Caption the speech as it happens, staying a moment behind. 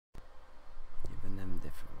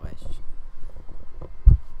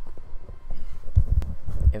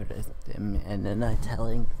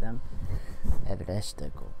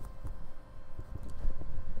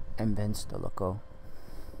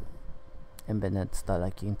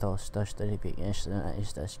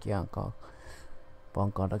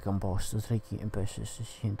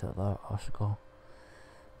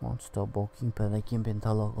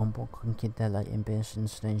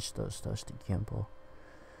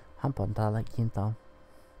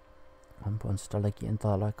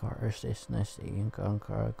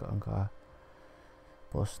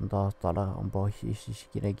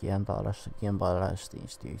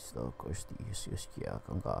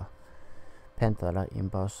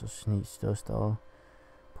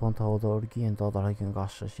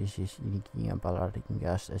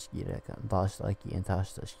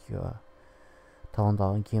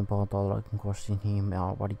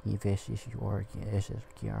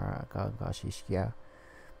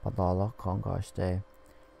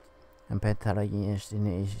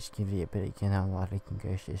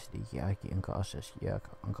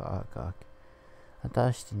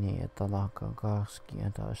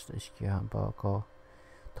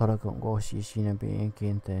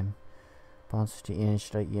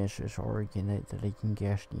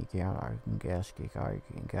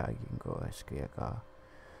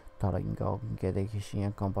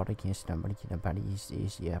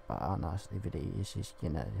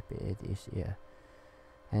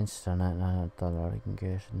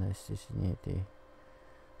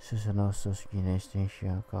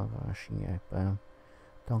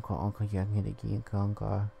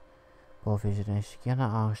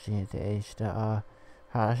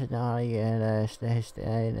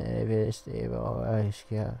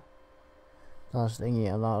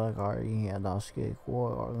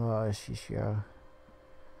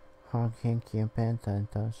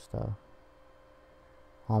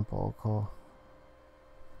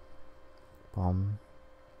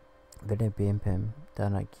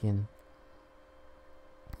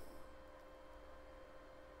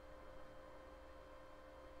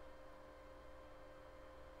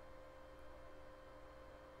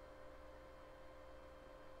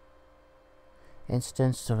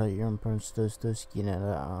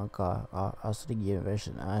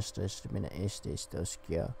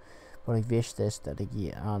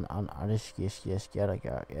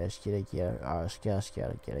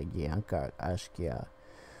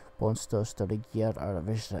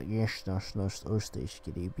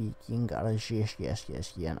iskiri bikin gara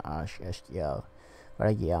shiskian ashkio.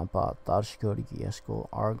 Ragian pa tarskori esko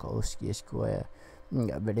argos skiskoe.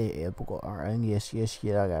 Bede epoco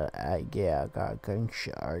arangeskira aga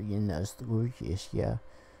gangshar yinas gurgiskia.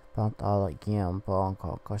 Pantala gian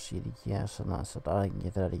panka kasiri kiasana sadari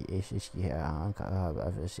gitari esiskia anka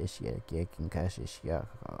avesiskia gekin kasiskia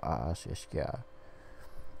asiskia.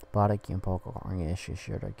 Parakin poko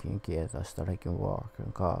arngesiskia kinkia starakin walk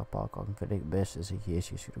and ka paka fidik best as a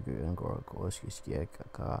kiesiskia and gorgoskiskia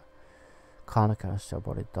ka kanaka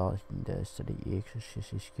sabori dalkin the study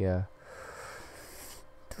exiskia.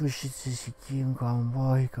 Tushitsiskia kan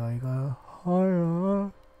boy kaiga.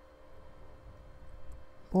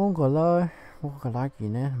 Bongala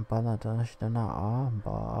kine bana dana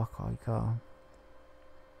ba kaika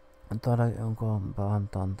antara unko ban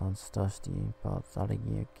tan stasti ba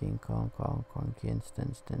tarigi king kong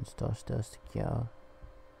instance stasti kya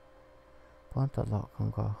pantala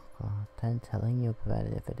konga ten telling you about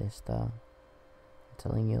it if it is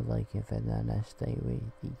telling you like if it stay we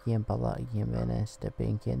yen bala yen veneste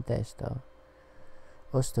pinkin testo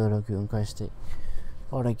ostoro kun kasti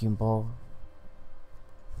orakin bo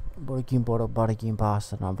Borgin boro bargin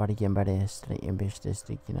pasana bargin badestre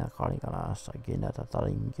imbestistikina kalikana sagina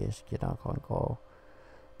tataringeskina kanko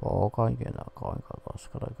Pågångena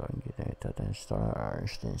kanskala gangina den stora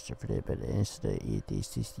stänster för det blir inste I det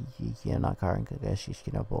sista gena kanka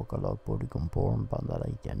gasiskina bokala borgin born bandala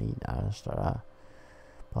janin astra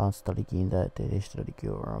panstaliginda det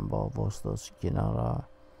stradikuran bavostos kinara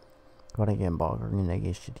Koreken bakgrunden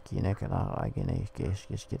kina kana agene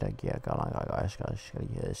keskida kia kana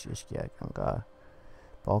kaiskaskia kanka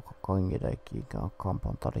bakkongira ki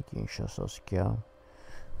kampantarikin shososkia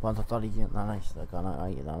pantarikin naista kana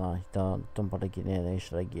aina naista tomparikin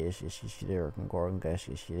neista keskida kan goran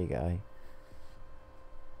keskida gai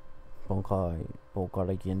ponkai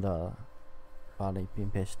pokarikin da pali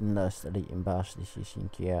pimpestin nastali imbasti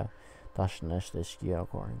sisinkia Tasneste skia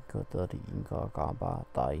korin kotari inka kaba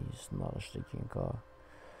tais narstikin ka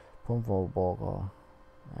punvo boga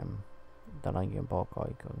Tarangin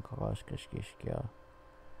boga ikan kakaskiskia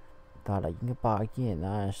Tara inka paki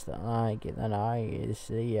nasta aikin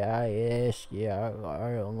naiskia eskia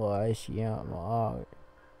arongo aisia ma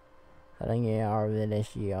Rangi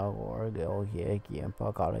arvilesi agorgo hieki and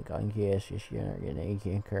pakalikan kiesis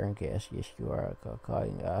yanakin kern kiesis yuaraka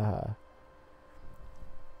kaingaha.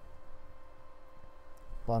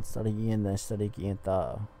 Panstarikin and starikin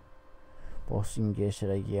ta. Bosin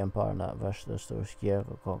geserakin parna vestastos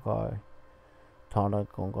kieka kakai. Tana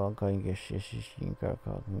konga kaingesis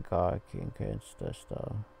kaka kakin kenstasta.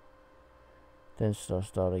 Tensta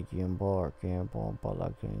starikin bar kin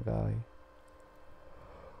palakin gai.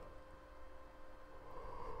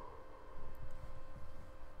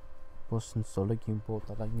 Bossen solikin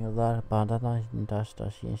poltalangia dar bandana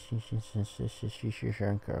indastas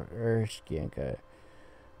shishanker erskienke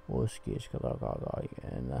uskiskalagai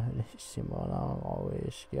en simona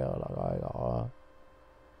always skalagai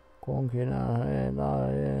konkina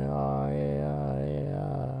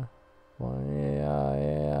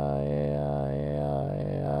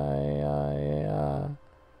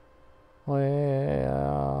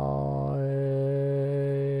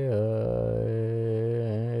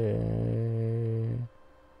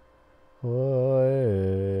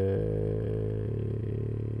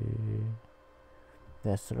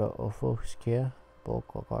Nesra ofuskia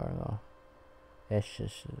bokokarga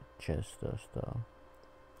eshes chestosta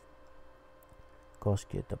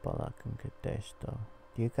koskita palakan ketesto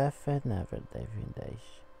Diga fed never devin days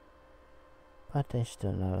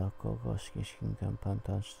Patesto narako koskiskin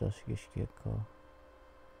pantastoskiskiko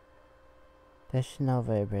There's no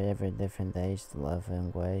every different days to love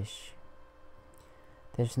and ways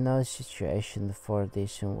There's no situation for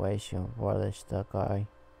decent ways in world guy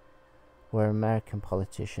where American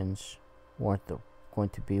politicians weren't going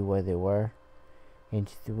to be where they were, and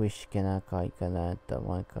they were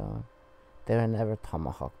never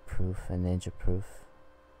tomahawk proof and ninja proof.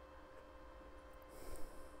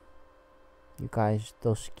 You guys,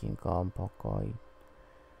 those can come, Pokoi.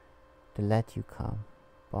 They let you come.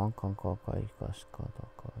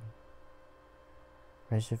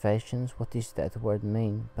 Reservations? What does that word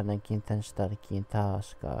mean?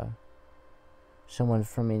 Someone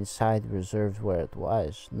from inside reserved where it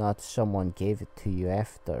was, not someone gave it to you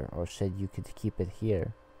after or said you could keep it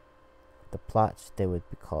here. The plots, they would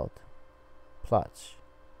be called. Plots.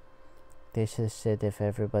 They said if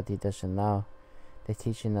everybody doesn't know, they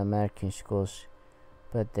teach in American schools,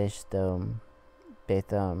 but this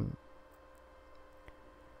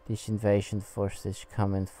invasion forces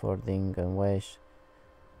coming for the Indian ways.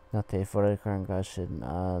 Not the foreign gasin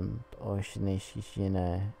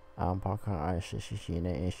oceanisina parkan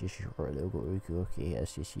arsisina ishishuruki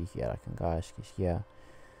SCC can gaskiskia.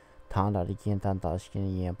 Tanda the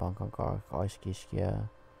Kintantaskin yen bankan gar gaskiskia.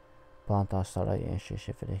 Bantastara and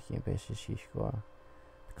Shishifiki basis. The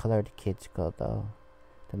color the kids got though.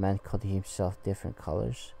 The man called himself different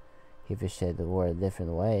colors. He said the word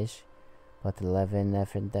different ways, but 11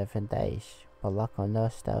 different days. But luck on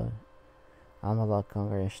us though. I'm a lot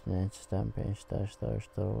congregation stamping stars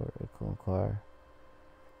conquer.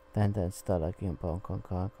 Then started again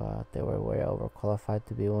conquer. They were way overqualified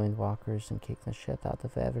to be windwalkers and kick the shit out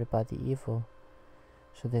of everybody evil.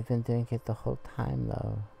 So they've been doing it the whole time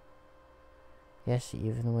though. Yes,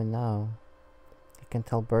 even when now. You can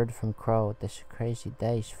tell bird from crow. There's crazy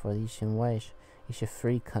days for these in ways. It's a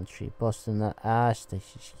free country. Boston not ass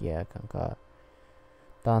this is yeah conquer.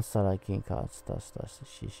 Dance like king cards das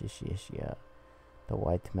yeah. The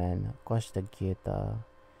white man caused the get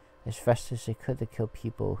as fast as they could to kill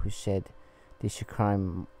people who said this is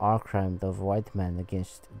our crime of white men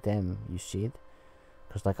against them, you see it?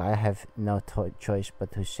 Because like I have no choice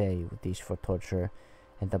but to say this for torture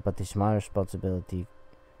and but it's my responsibility,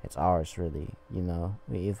 it's ours really, you know,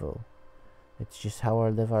 we're evil. It's just how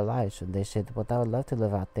we live our lives. And they said, but I would love to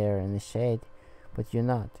live out there, and they said, but you're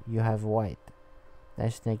not, you have white.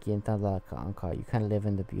 That's Nikki and Talaka Anka. You can't live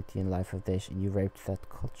in the beauty and life of this, and you raped that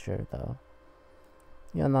culture though.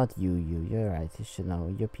 You're not you're right, you should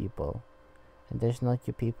know, you're people. And there's not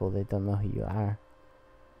your people, they don't know who you are.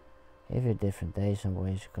 Every different days and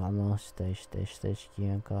ways gone stage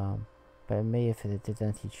but maybe if they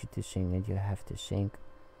didn't teach you to sing and you have to sing.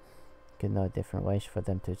 You know different ways for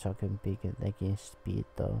them to talk and big against speed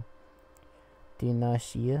though. Do you know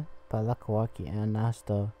see Balakawaki and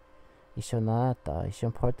Nasto? It's not it's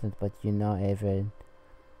important, but you know even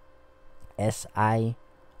SIOUX.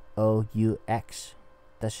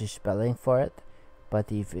 That's the spelling for it.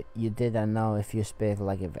 But if you didn't know, if you speak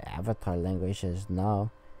like if Avatar language is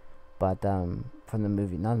no. But from the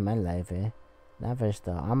movie, not my life, never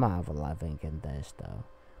still. I'm have a living in this though.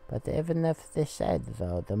 But even if they said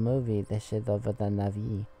though, the movie they said over the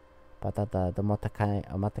Navi, but the Motakai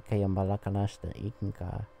and Balakanas the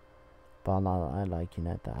Ikinka. But I like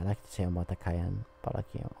I like to say Motakayan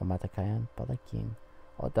Balakim. Omatakayan. Balakim.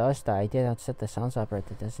 Oh, does the idea that set the sounds up right,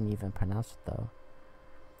 it doesn't even pronounce it though.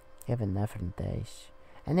 Even different days.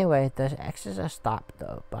 Anyway, the X's are stopped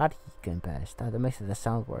though. Body can best. That makes the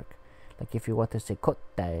sound work. Like if you want to say kote,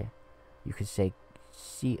 you could say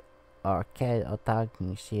C or K or tag,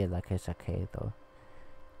 you see it like it's a K though.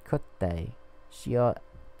 Kote. C O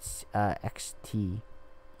X T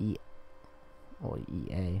E or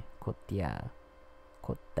E A. Kotea.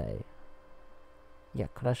 Kote. Yeah,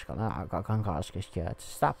 it's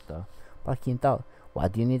stop though. But why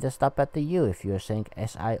do you need to stop at the U if you're saying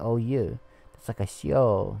SIOU? That's like a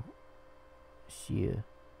shio. Shio.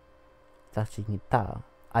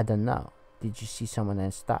 I don't know. Did you see someone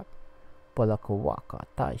and stop? Polako waka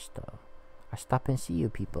taisto. I stop and see you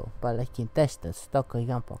people. But like in testa, stoko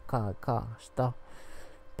yampo ka sto.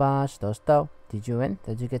 Ba sto. Did you win?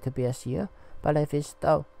 Did you get to be a CEO? But if it's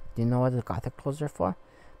do you know what the gothic clothes are for?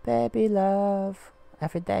 Baby love.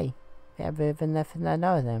 Every day. Even if I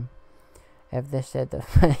know them. If they said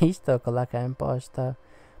he's talking like an imposter.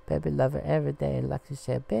 Baby love her every day. Like to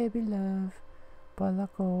say baby love.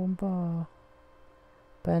 Balakomba.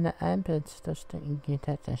 But I'm just thinking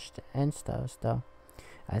that and stuff though.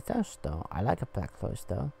 I thought though. I like a black clothes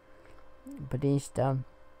though. But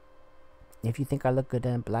if you think I look good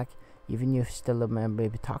in black, even if you still remember,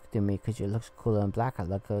 maybe talk to me because you look cool in black. I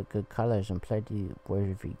look good colors and plenty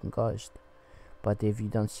wherever you can go. But if you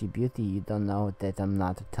don't see beauty, you don't know that I'm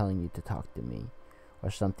not telling you to talk to me or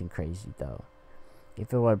something crazy though.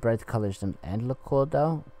 If it were bright colors and look cool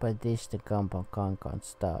though, but this the gun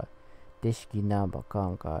star. This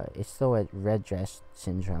it's the red dress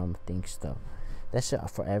syndrome things though. That's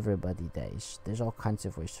for everybody days. There's all kinds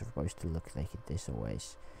of ways you're supposed to look like it this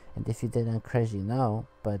ways. And if you didn't crazy no,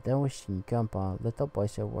 but then we see little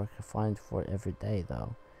boys are working fine for every day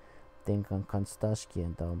though. Think on Konstaski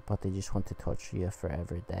and them, but they just want to torture you for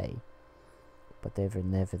every day. But they were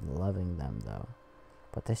never loving them though.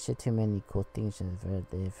 But I said too many cool things and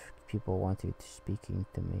if people want you to speaking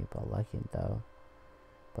to me about liking though.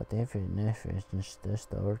 But every never is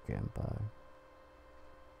just working, but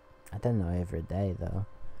I don't know every day though.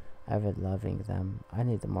 Ever loving them. I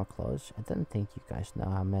need more clothes. I don't think you guys know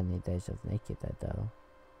how many days of naked I do.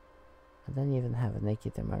 I don't even have a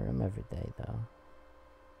naked in my room every day though.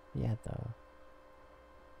 Yeah though.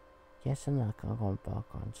 Yes, I'm not gonna go back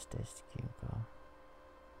on stage to go.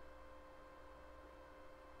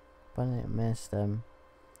 But it means them.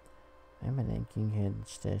 I'm thinking here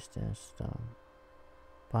stage stuff.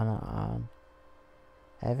 But I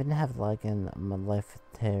even have like in my life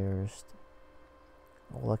terrorist.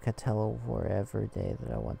 Like I tell over every day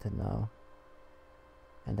that I want to know.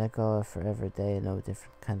 And I go for every day in a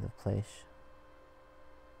different kind of place.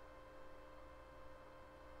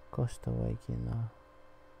 Costa Wake, you know.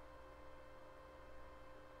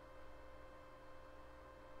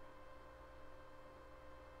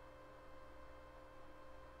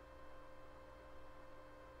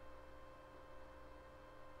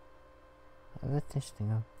 I was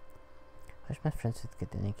testing up. I wish my friends would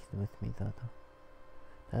get naked with me though.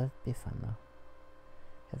 That would be fun though.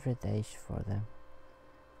 Every day is for them.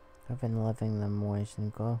 I've been loving them ways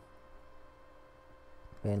and go.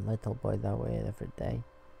 Be a little boy that way every day.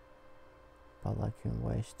 But like in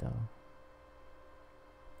ways though.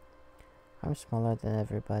 I'm smaller than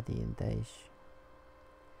everybody in days.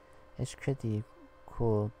 It's pretty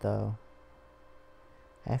cool though.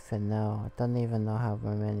 I don't even know how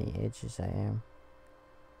many ages I am.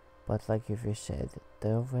 But like if you said,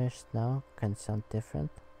 the overs now can sound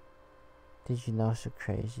different. Did you know so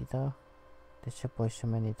crazy though? There's a boy so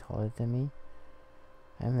many taller than me.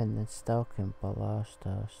 I'm in the stoke and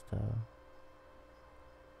stuff.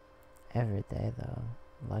 Every day though,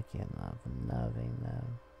 lucky enough and loving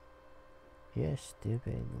them. You're a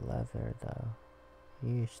stupid lover though.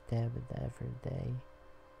 You stab it every day.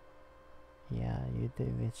 Yeah, you do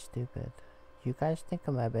it stupid. You guys think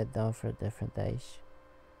I might be done for different days?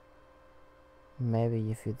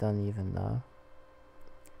 Maybe if you don't even know.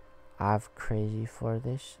 I'm crazy for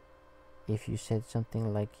this. If you said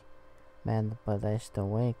something like, man, but I still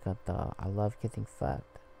wake up though. I love getting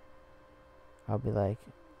fucked. I'll be like,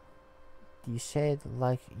 you said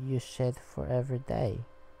like you said for every day.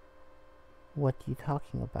 What you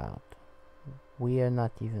talking about? We are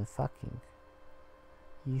not even fucking.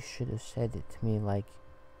 You should have said it to me like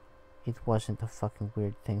it wasn't a fucking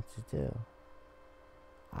weird thing to do.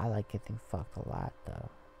 I like getting fucked a lot though.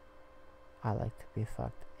 I like to be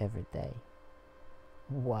fucked every day.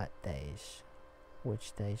 What days?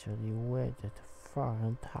 Which days are the weird that far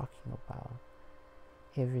I'm talking about?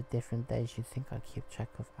 Every different days you think I keep track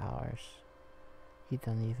of hours. You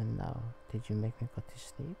don't even know. Did you make me go to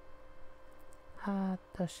sleep? Ah,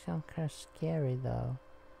 those sound kind of scary though.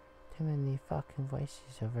 Too many fucking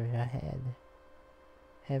voices over your head.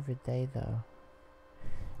 Every day though.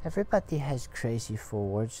 Everybody has crazy full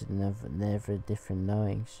words and never different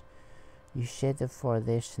knowings. You said it for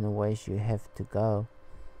this in ways you have to go.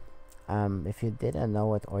 If you didn't know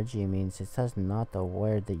what orgy means, it does not a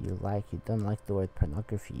word that you like. You don't like the word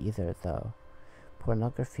pornography either though.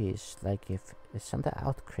 Pornography is like if it's something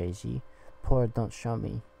out crazy, poor don't show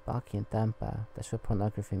me. Baki and Tampa. That's what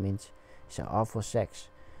pornography means. It's an awful sex.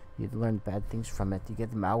 You learn bad things from it. You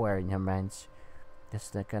get malware in your minds.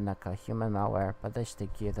 That's like a human malware, but they stick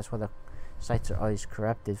you. That's why the sites are always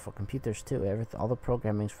corrupted for computers too. All the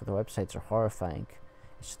programmings for the websites are horrifying.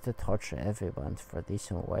 It's to torture everyone for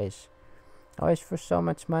decent ways. Always for so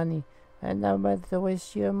much money. And now what do they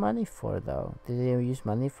waste your money for though? Did they use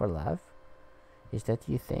money for love? Is that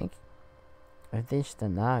you think? If this the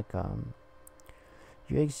not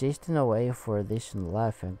you exist in a way for this in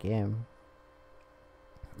life again.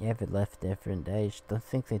 You have left different days. Don't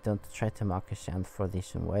think they don't try to mock a sound for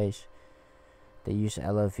this in ways. They use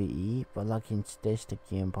LOVE, but like in this the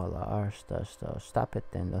game polar stuff. Stop it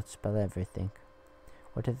then, don't spell everything.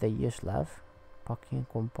 What did they use love? Fucking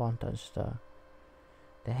component stuff.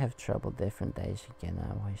 They have trouble different days again,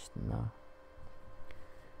 I always know.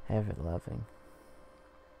 Ever loving.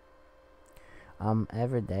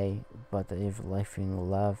 Every day, but if living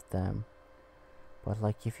love them. But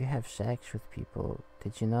like if you have sex with people,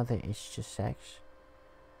 did you know that it's just sex?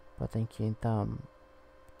 But then can't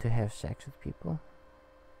to have sex with people?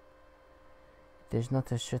 There's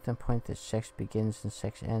not a certain point that sex begins and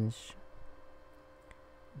sex ends.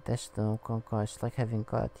 That's the conquer. It's like having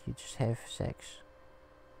God. You just have sex.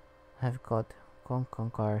 Have God.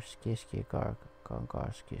 Conquer ski gar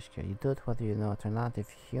conquer ski. You do it whether you know it or not. If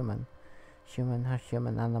you're human. Human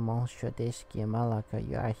animal, Shodeski Malaka,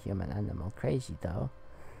 you are a human animal. Crazy though.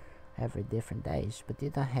 Every different days, but you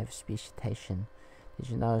don't have speciation. Did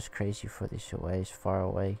you know it's crazy for this ways far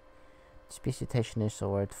away? Speciation is a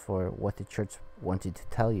word for what the church wanted to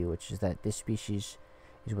tell you, which is that this species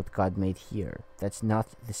is what God made here. That's not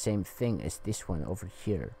the same thing as this one over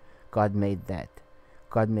here. God made that.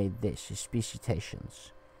 God made this.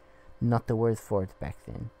 Speciations. Not the word for it back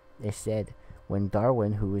then. They said when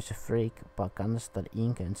Darwin, who was a freak, Balkanistan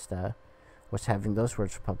Inc. and stuff, was having those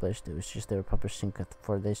words published, it was just they were publishing it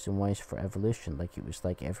for this in ways for evolution. Like it was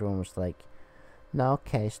like everyone was like, no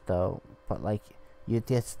case though, but like you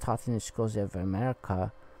get taught in the schools of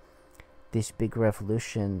America, this big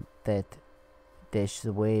revolution that there's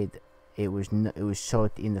the way it was so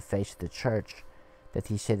in the face of the church that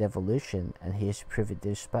he said evolution, and he is privy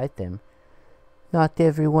despite them. Not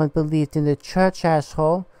everyone believed in the church,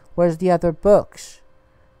 asshole. Where's the other books?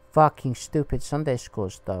 Fucking stupid Sunday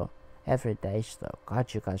schools, though. Every day, though.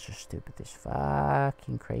 God, you guys are stupid. It's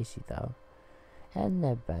fucking crazy, though. And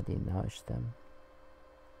nobody knows them.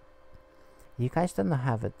 You guys don't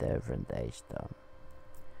have it different days, though.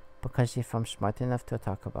 Because if I'm smart enough to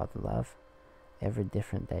talk about love, every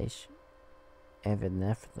different days, every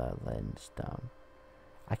never lens, though,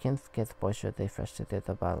 I can forget boys are they frustrated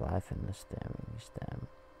about life and the them.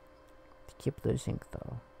 They keep losing,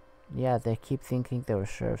 though. Yeah, they keep thinking they were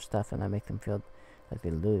sure of stuff, and I make them feel like they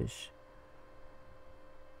lose.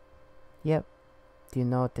 Yep. Do you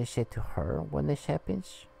know what they say to her when this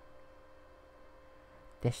happens?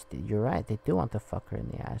 You're right, they do want to fuck her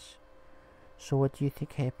in the ass. So what do you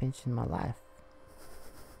think happens in my life?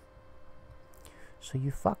 So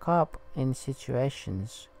you fuck up in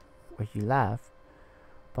situations where you laugh,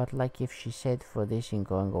 but like if she said for this in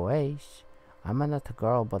going away, I'm not a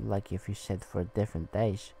girl, but like if you said for different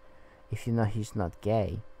days, if you know he's not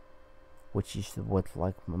gay, which is what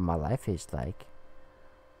like my life is like,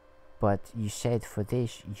 but you said for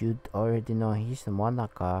this, you already know he's the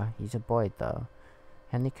monarch, he's a boy though,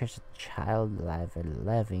 and there's a child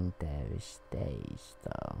living those days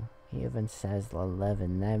though. He even says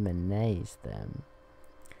 11 them and nays them.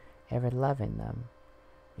 Ever loving them.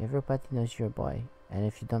 Everybody knows you're a boy, and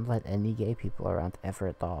if you don't let any gay people around ever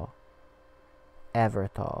at all,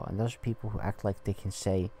 and those are people who act like they can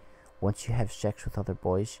say, once you have sex with other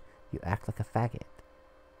boys, you act like a faggot.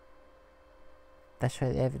 That's why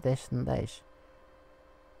every day and days.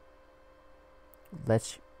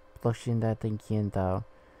 Let's look in that thing and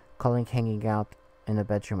calling hanging out in the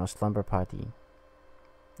bedroom a slumber party.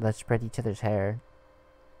 Let's spread each other's hair.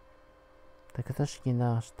 Look at those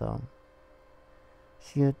skinas though.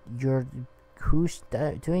 So you're who's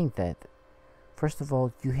doing that? First of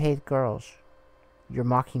all, you hate girls. You're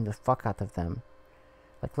mocking the fuck out of them.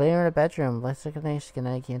 Like later in the bedroom, let's look at things and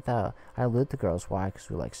I can't tell. I allude to girls. Why? Because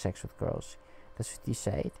we like sex with girls. That's what you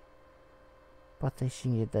say. But they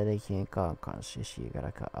see that they can't go because you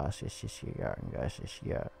gotta cut us, and guys,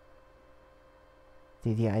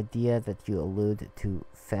 the idea that you allude to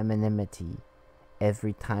femininity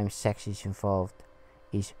every time sex is involved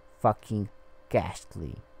is fucking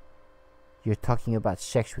ghastly. You're talking about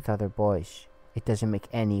sex with other boys. It doesn't make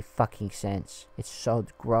any fucking sense. It's so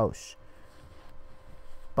gross.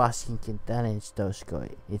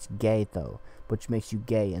 It's gay though, which makes you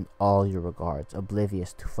gay in all your regards,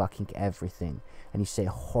 oblivious to fucking everything, and you say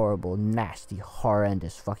horrible, nasty,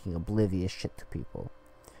 horrendous, fucking oblivious shit to people.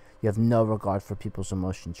 You have no regard for people's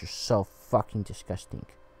emotions. You're so fucking disgusting.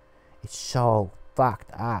 It's so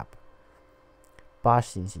fucked up.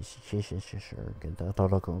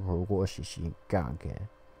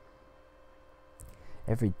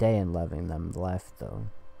 Every day in loving them left though.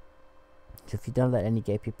 So if you don't let any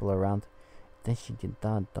gay people around, then she can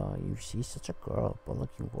done though. You see such a girl, but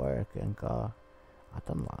looking work and go. I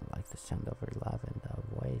don't like the sound of her loving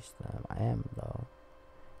the ways I am though.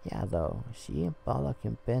 Yeah though, she ain't ball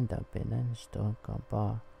can bend up in and still come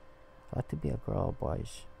bar. I like to be a girl,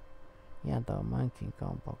 boys. Yeah though, mine can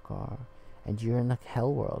come car. And you're in the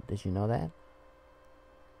hell world, did you know that?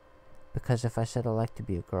 Because if I said I like to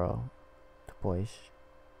be a girl to boys,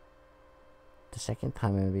 the second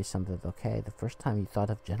time it would be something okay. The first time you thought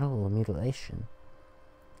of genital mutilation.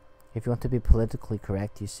 If you want to be politically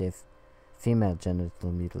correct, you say female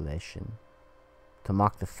genital mutilation. To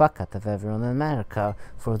mock the fuck out of everyone in America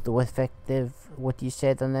for the effective what you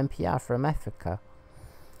said on NPR from Africa.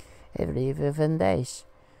 Every 11 days.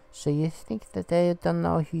 So you think that they don't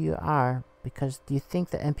know who you are because do you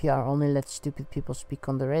think that NPR only lets stupid people speak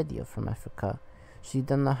on the radio from Africa? So you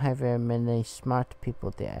don't know how very many smart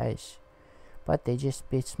people there is. But they just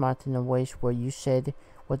be smart in a ways where you said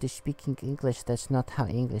what is speaking English, that's not how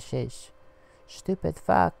English is. Stupid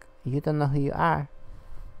fuck, you don't know who you are.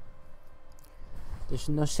 There's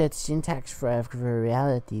no set syntax for every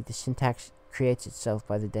reality. The syntax creates itself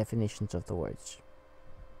by the definitions of the words.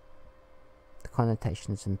 The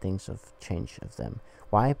connotations and things of change of them.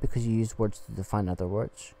 Why? Because you use words to define other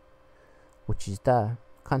words. Which is the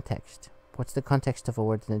context. What's the context of a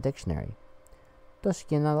word in a dictionary?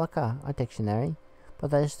 A dictionary.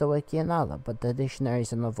 But that is the way but the dictionary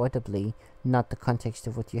is unavoidably not the context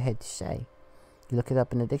of what you had to say. You look it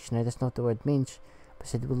up in a dictionary, that's not what the word means. But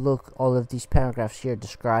said, well, look, all of these paragraphs here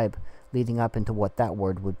describe leading up into what that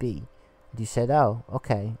word would be. And you said, oh,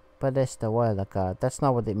 okay, but that's the way that's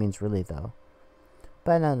not what it means really though.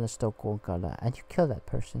 But and you kill that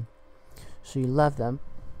person. So you love them,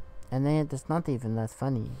 and then it's not even that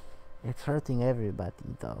funny. It's hurting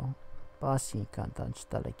everybody though. I said,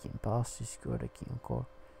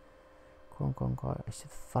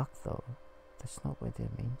 fuck though. That's not what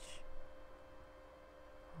it means.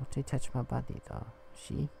 What they touch my body though.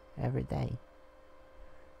 See? Every day.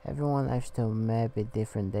 Everyone lives to maybe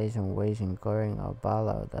different days and ways in going or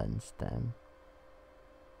ballo than them.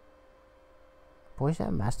 Boys that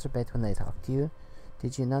masturbate when they talk to you,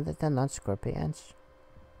 did you know that they're not scorpions?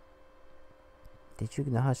 Did you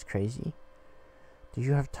know how it's crazy? Did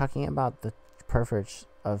you have talking about the perverts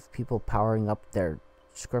of people powering up their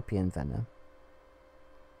scorpion venom?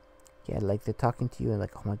 Yeah, like they're talking to you and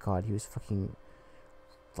like, oh my god, he was fucking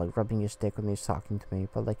like rubbing your stick when he was talking to me,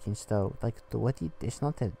 but like instead, like it's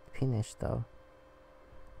not the penis though.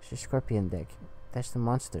 It's a scorpion dick. That's the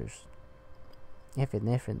monsters. Every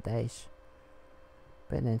different days.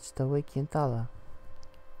 But it's the weekend dollar.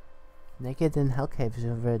 Naked in hell caves is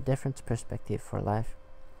a very different perspective for life.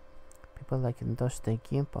 People like in those the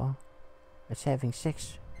gimpa. It's having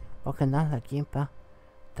sex. Okanala gimpa.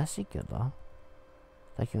 That's a good law.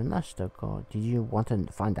 Like you're not stuck or did you want to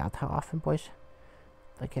find out how often boys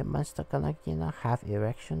like a monster gonna have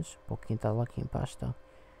erections? Pokintala gimpasta.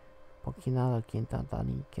 Pokinala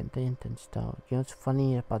gintadani gintintenstal. You know what's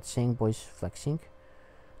funny about saying boys flexing?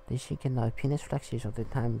 They think penis flexes all the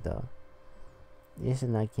time though.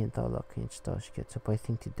 Isn't that gintala ginstal? It's a boy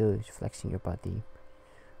thing to do is flexing your body.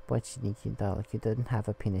 But you didn't have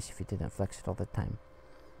a penis if you didn't flex it all the time.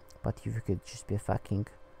 But you could just be fucking.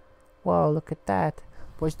 Whoa, look at that.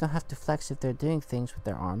 Boys don't have to flex if they're doing things with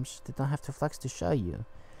their arms. They don't have to flex to show you.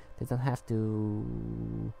 They don't have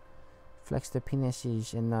to flex their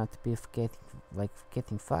penises and not be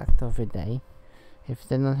getting fucked every day if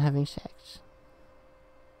they're not having sex.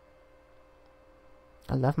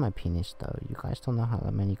 I love my penis though. You guys don't know how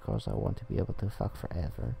many girls I want to be able to fuck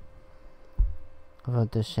forever. I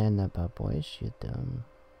want to say about boys, you dumb.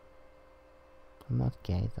 I'm not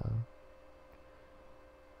gay though.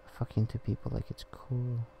 fucking to people like it's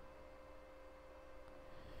cool.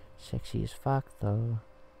 Sexy as fuck though,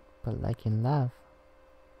 but like in love.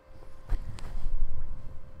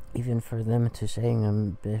 Even for them to saying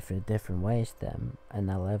them different ways, them and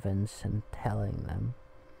 11s and telling them,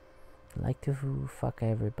 I like to fuck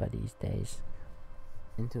everybody's days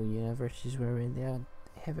until universes where they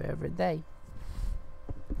have every day.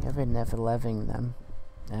 Never loving them,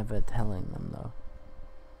 never telling them though.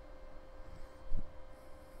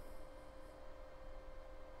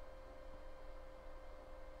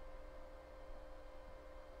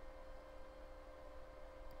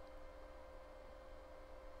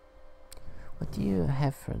 What do you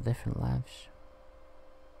have for different lives?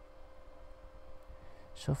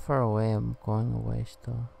 So far away, I'm going away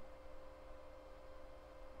still.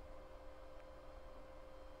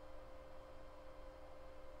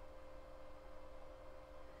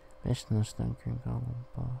 Visst tänker jag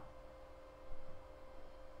på.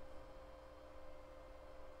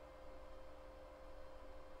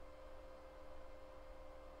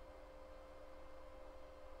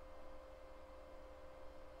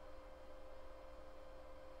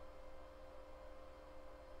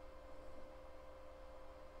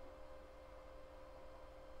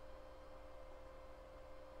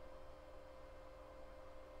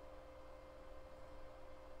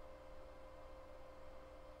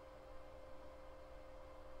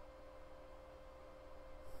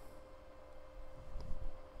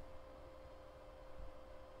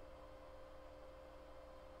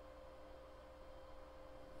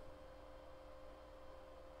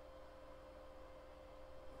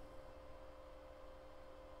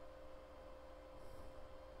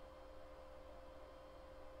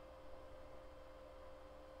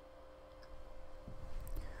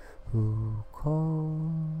 Who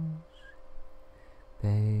calls,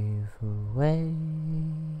 babe, away?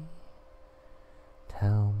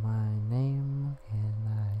 Tell my name, can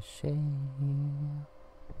I say?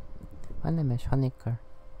 My name is Honecker,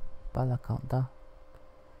 Balakanda.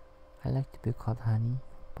 I like to be called Honey,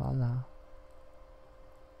 Bala.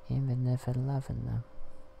 Even never loving them.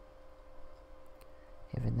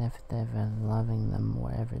 Even never loving them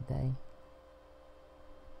more every day.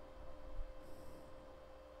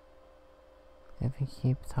 If you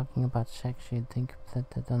keep talking about sex, you'd think that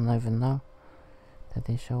they don't even know that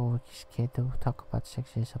they show his kid to talk about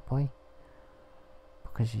sex as a boy.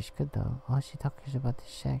 Because he's good though. All she talks about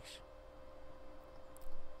is sex.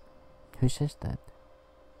 Who says that?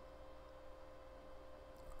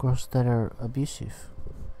 Girls that are abusive.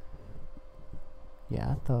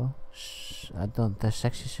 Yeah, though. I don't. The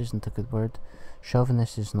sexist isn't a good word.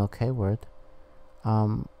 Chauvinist is an okay word.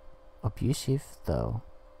 Abusive though,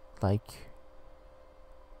 like.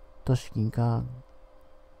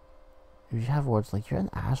 You have words like you're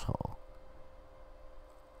an asshole.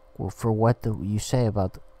 Well, for what you say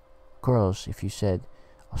about girls, if you said,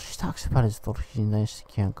 "Oh, she talks about his little nice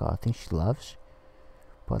can't God, I think she loves,"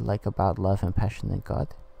 but like about love and passion and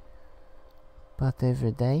God. But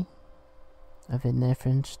every day, I've been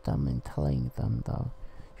different stuff and telling them though,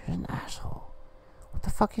 you're an asshole. What the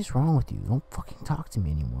fuck is wrong with you? Don't fucking talk to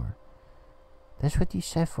me anymore. That's what you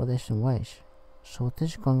said for this in ways. So what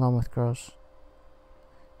is going on with girls?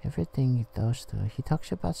 Everything he does to her, he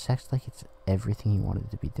talks about sex like it's everything he wanted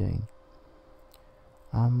to be doing.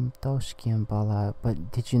 Doski and Bala,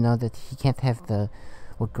 but did you know that he can't have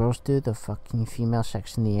what girls do, the fucking female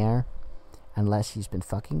sex in the air, unless he's been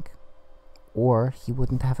fucking? Or he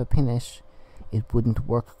wouldn't have a penis, it wouldn't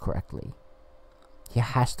work correctly. He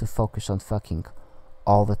has to focus on fucking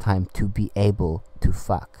all the time to be able to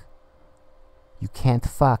fuck. You can't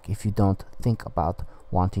fuck if you don't think about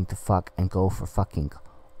wanting to fuck and go for fucking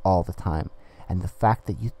all the time. And the fact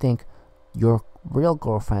that you think your real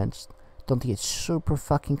girlfriends don't get super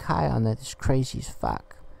fucking high on it is crazy as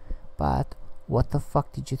fuck. But what the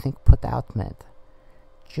fuck did you think put out meant?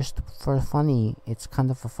 Just for funny, it's kind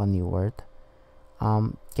of a funny word.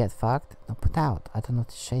 Get fucked? No, put out. I don't know what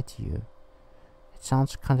to say to you. It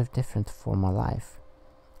sounds kind of different for my life.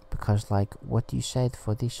 Because like, what do you say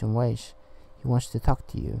for decent ways? He wants to talk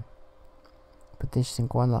to you. But this thing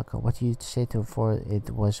going like, what do you say to for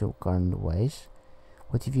it was going ways?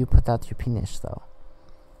 What if you put out your penis though?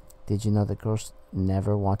 Did you know that girls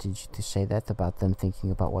never wanted you to say that about them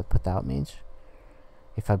thinking about what put out means?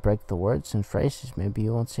 If I break the words and phrases, maybe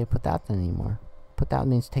you won't say put out anymore. Put out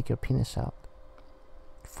means take your penis out.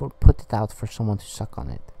 Put it out for someone to suck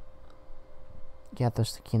on it. Yeah,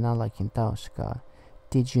 that's the kina like in Tauska.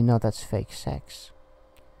 Did you know that's fake sex?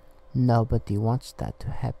 Nobody wants that to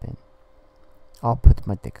happen. I'll put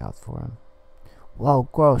my dick out for him. Whoa,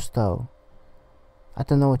 gross though. I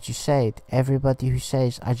don't know what you said. Everybody who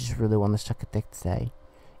says, I just really want to suck a dick today,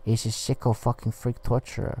 is a sicko fucking freak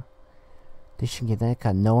torturer.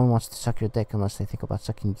 No one wants to suck your dick unless they think about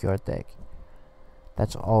sucking your dick.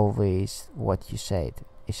 That's always what you said.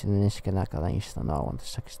 Is in niskanaka lang isla no want to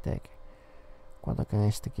suck his dick. Quando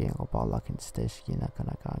kanistaki ang bala can stishki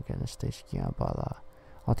nakanaka and stishki ang bala.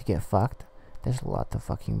 Want to get fucked? There's a lot of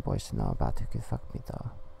fucking boys to know about who can fuck me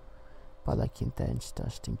though. Balakinta and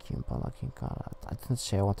stinky and balakinkana. I didn't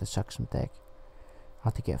say I want to suck some dick. I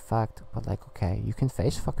want to get fucked, but like okay, you can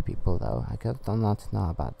face fuck people though. I don't want to know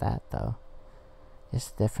about that though.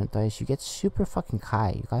 It's different though. You get super fucking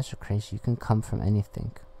high. You guys are crazy. You can come from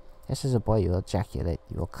anything. Yes, as a boy, you will ejaculate.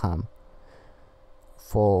 You will come.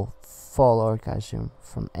 Full orgasm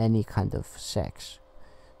from any kind of sex.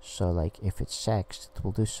 So like, if it's sex, it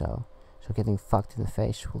will do so. So getting fucked in the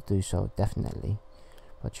face will do so definitely.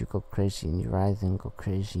 But you go crazy in your eyes and go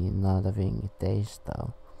crazy in not loving your days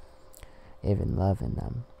though. Even loving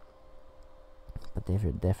them. But if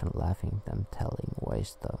you're different, laughing them, telling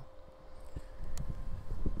ways though.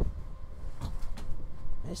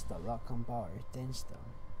 It's the luck on bar things though.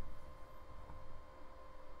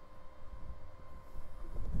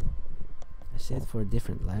 I said for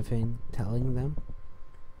different laughing, telling them,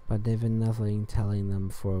 but even nothing telling them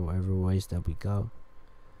for whatever ways that we go.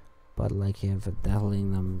 But like if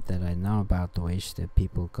telling them that I know about the ways that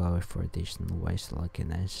people go for additional ways like in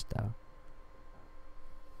this though.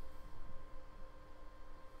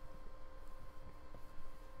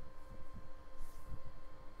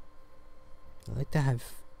 I like to have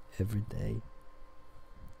every day.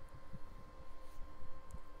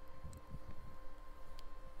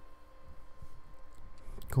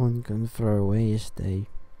 Going throw away each day.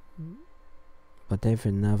 But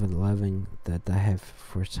every never loving that I have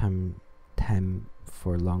for some time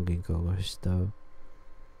for long ago though.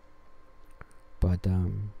 But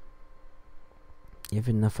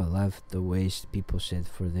even if I love the ways people said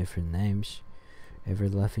for different names, ever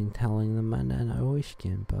laughing telling them and then I always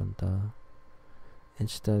can but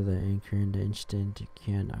instead of the anchor in the instant you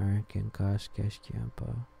can't arc and gas can't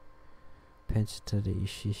pens to the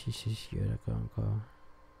issues you're going go.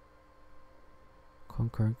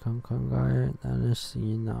 Conquer and a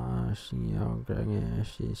scene I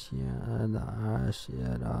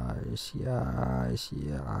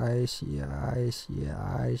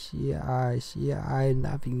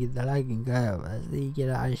nothing in the liking go.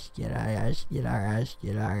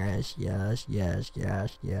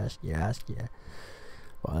 Yes.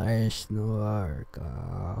 Where's no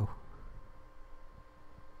go?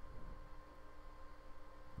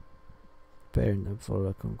 Perna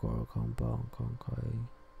for con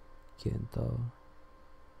Kiento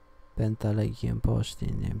Pentala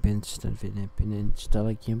posting and Pinston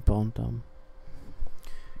Pinstala Pontum.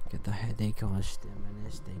 Get the headache on stem and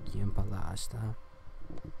it's taking palasta.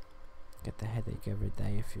 Get the headache every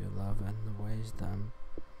day if you love and the ways them.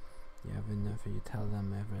 You have enough you tell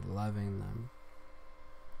them ever loving them.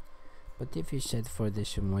 But if you said for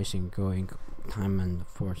this emotion going time and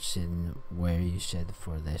fortune where you said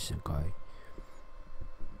for this and going.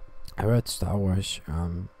 I wrote Star Wars,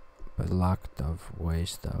 but locked of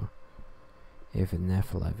ways though. Even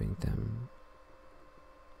never loving them.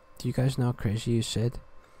 Do you guys know how crazy you said?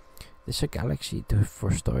 There's a galaxy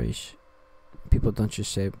for stories. People don't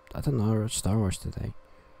just say, I don't know, I wrote Star Wars today.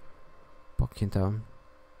 Fucking dumb.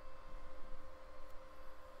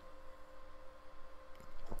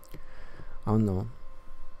 Oh no.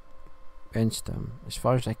 Bench them. As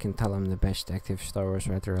far as I can tell, I'm the best active Star Wars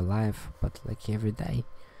writer alive, but like every day.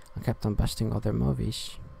 I kept on busting other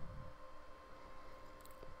movies.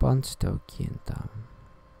 Bonstokienta.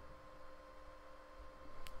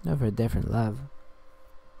 Never a different love.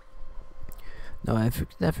 No, every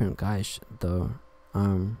different guys though.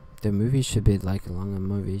 The movies should be like longer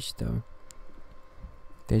movies though.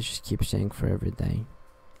 They just keep saying for every day.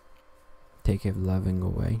 Take it loving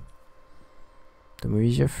away. The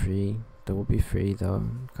movies are free. They will be free though,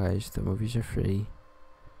 guys. The movies are free.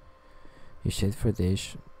 You said for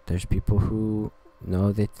this. There's people who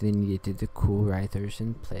know that they needed the cool writers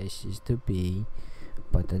and places to be,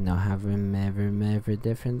 but they now have never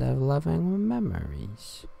different of loving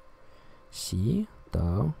memories. See,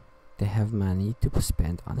 though, they have money to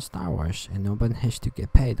spend on Star Wars, and no one has to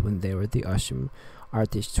get paid when they were the awesome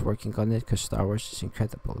artists working on it, because Star Wars is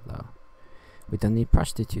incredible, though. We don't need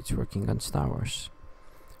prostitutes working on Star Wars.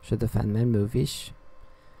 So the fan-made movies,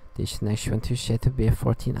 this next one is said to be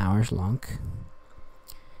 14 hours long.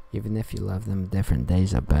 Even if you love them different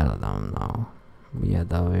days, I bet I don't know. We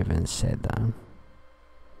had even said that.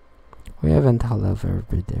 We haven't all over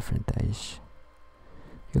every different days.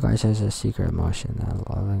 You guys has a secret emotion and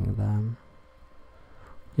loving them.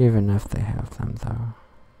 Even if they have them though.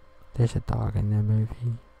 There's a dog in the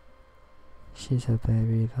movie. She's a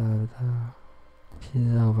baby though.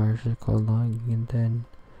 She's a vertical longing and then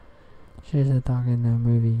she's a dog in the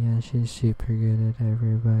movie and she's super good at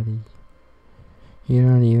everybody. You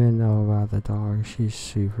don't even know about the dog. She's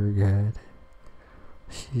super good.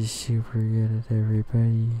 She's super good at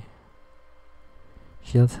everybody.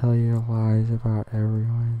 She'll tell you lies about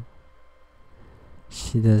everyone.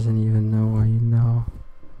 She doesn't even know why you know.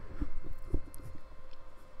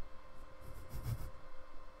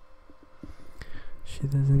 She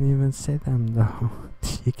doesn't even say them though.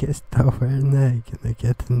 She gets over her neck and they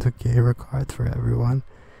get into gay regard for everyone.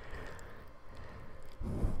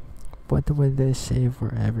 What would they say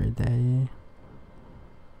for every day?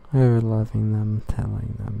 Ever loving them,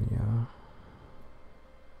 telling them, yeah.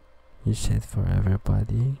 You said for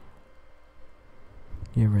everybody.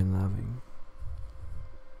 You're in loving.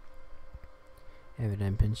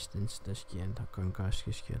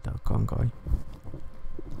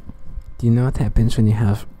 Do you know what happens when you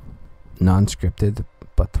have non-scripted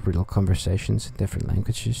but real conversations in different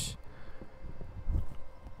languages?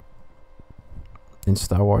 In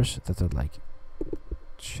Star Wars, that are like,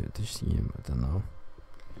 I don't know.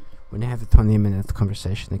 When you have a 20-minute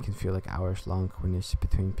conversation, it can feel like hours long when you sit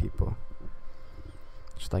between people.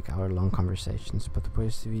 It's like hour-long conversations. But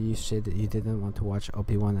whereas you said that you didn't want to watch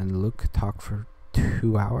Obi-Wan and Luke talk for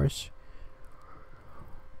 2 hours.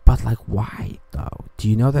 But like, why though? Do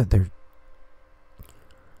you know that they're?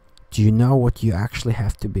 Do you know what you actually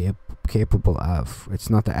have to be capable of? It's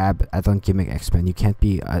not the add-on gimmick X-Men. You can't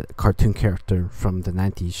be a cartoon character from the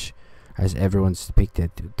 90s, as everyone's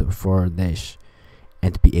depicted for this,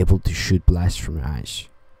 and be able to shoot blasts from your eyes.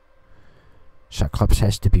 Cyclops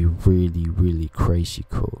has to be really, really crazy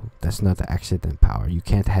cool. That's not the accident power. You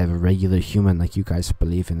can't have a regular human like you guys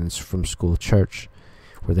believe in from school church,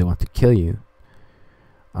 where they want to kill you.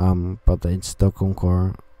 But in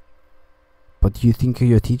Stockholm, but do you think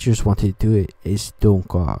your teachers wanted to do it? Is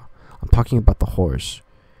Donka. I'm talking about the horse.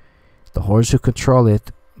 The horse who control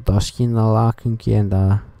it.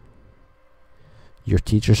 Your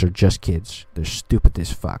teachers are just kids. They're stupid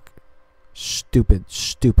as fuck. Stupid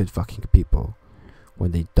fucking people.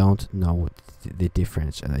 When they don't know the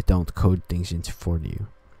difference and they don't code things into for you.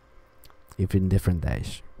 Even different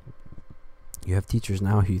days. You have teachers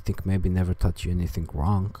now who you think maybe never taught you anything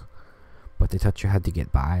wrong, but they taught you how to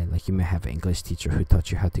get by. Like you may have an English teacher who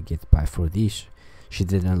taught you how to get by for this. She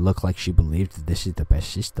didn't look like she believed that this is the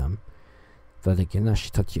best system. But again, she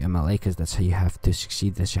taught you MLA because that's how you have to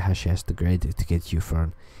succeed. That's how she has the grade to get you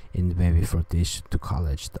for, in maybe for this to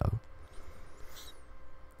college though.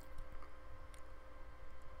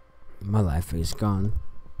 My life is gone.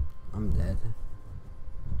 I'm dead.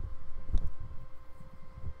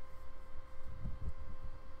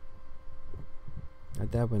 I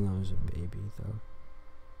died when I was a baby though.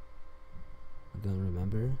 I don't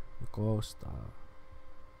remember. The ghost.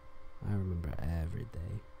 I remember every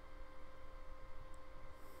day.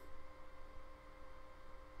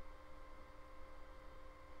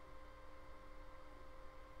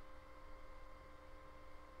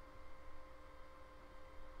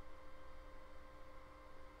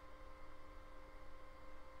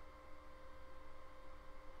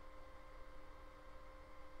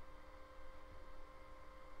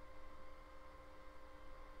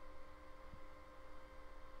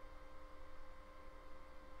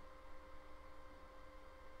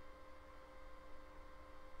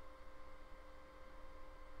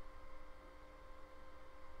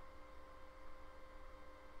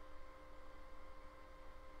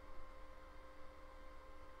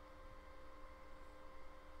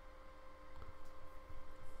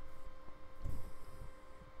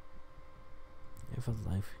 If a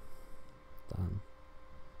life done.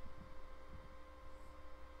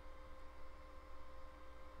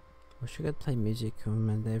 Wish I could play music in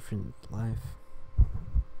my different life.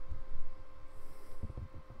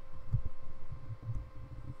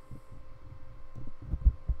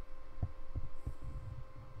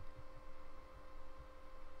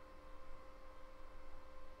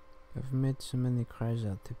 I've made so many cries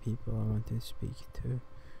out to people I want to speak to.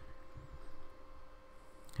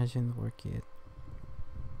 Hasn't worked yet.